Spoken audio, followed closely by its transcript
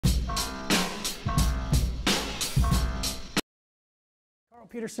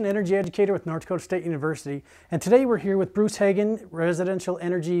Peterson, energy educator with North Dakota State University, and today we're here with Bruce Hagan, residential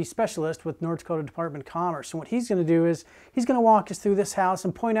energy specialist with North Dakota Department of Commerce. And what he's going to do is he's going to walk us through this house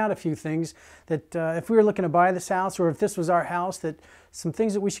and point out a few things that if we were looking to buy this house, or if this was our house, that some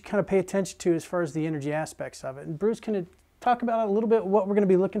things that we should kind of pay attention to as far as the energy aspects of it. And Bruce, can you talk about a little bit what we're going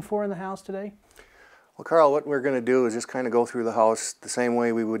to be looking for in the house today? Well, Carl, what we're going to do is just kind of go through the house the same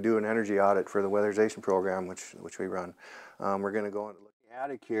way we would do an energy audit for the weatherization program, which we run. We're going to go and look. The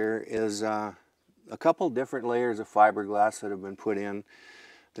attic here is a couple different layers of fiberglass that have been put in.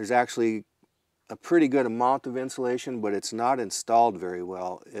 There's actually a pretty good amount of insulation, but it's not installed very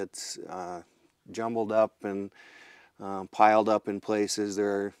well. It's jumbled up and piled up in places.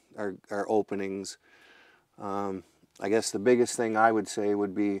 There are openings. I guess the biggest thing I would say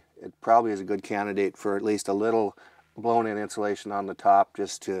would be it probably is a good candidate for at least a little blown-in insulation on the top,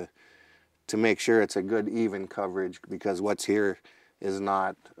 just to make sure it's a good even coverage, because what's here is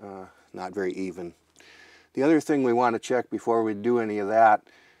not very even. The other thing we want to check before we do any of that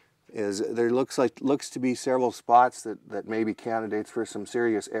is there looks to be several spots that may be candidates for some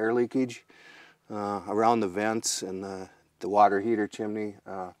serious air leakage around the vents and the water heater chimney.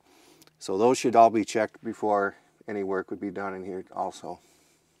 So those should all be checked before any work would be done in here also.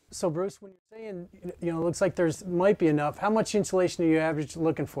 So Bruce, when you're saying, it looks like there's might be enough, how much insulation are you average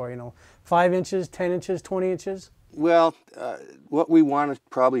looking for? 5 inches, 10 inches, 20 inches? Well, what we want to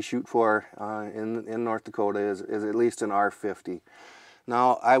probably shoot for in North Dakota is at least an R50.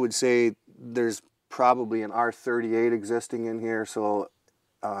 Now, I would say there's probably an R38 existing in here, so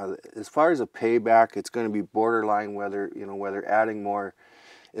as far as a payback, it's going to be borderline whether adding more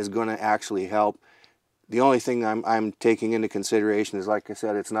is going to actually help. The only thing I'm taking into consideration is, like I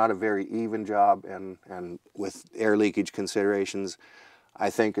said, it's not a very even job, and with air leakage considerations, I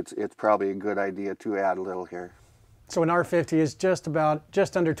think it's probably a good idea to add a little here. So an R50 is just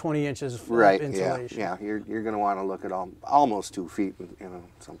under 20 inches of insulation. Yeah. You're going to want to look at almost 2 feet in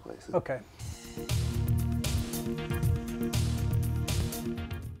some places. Okay.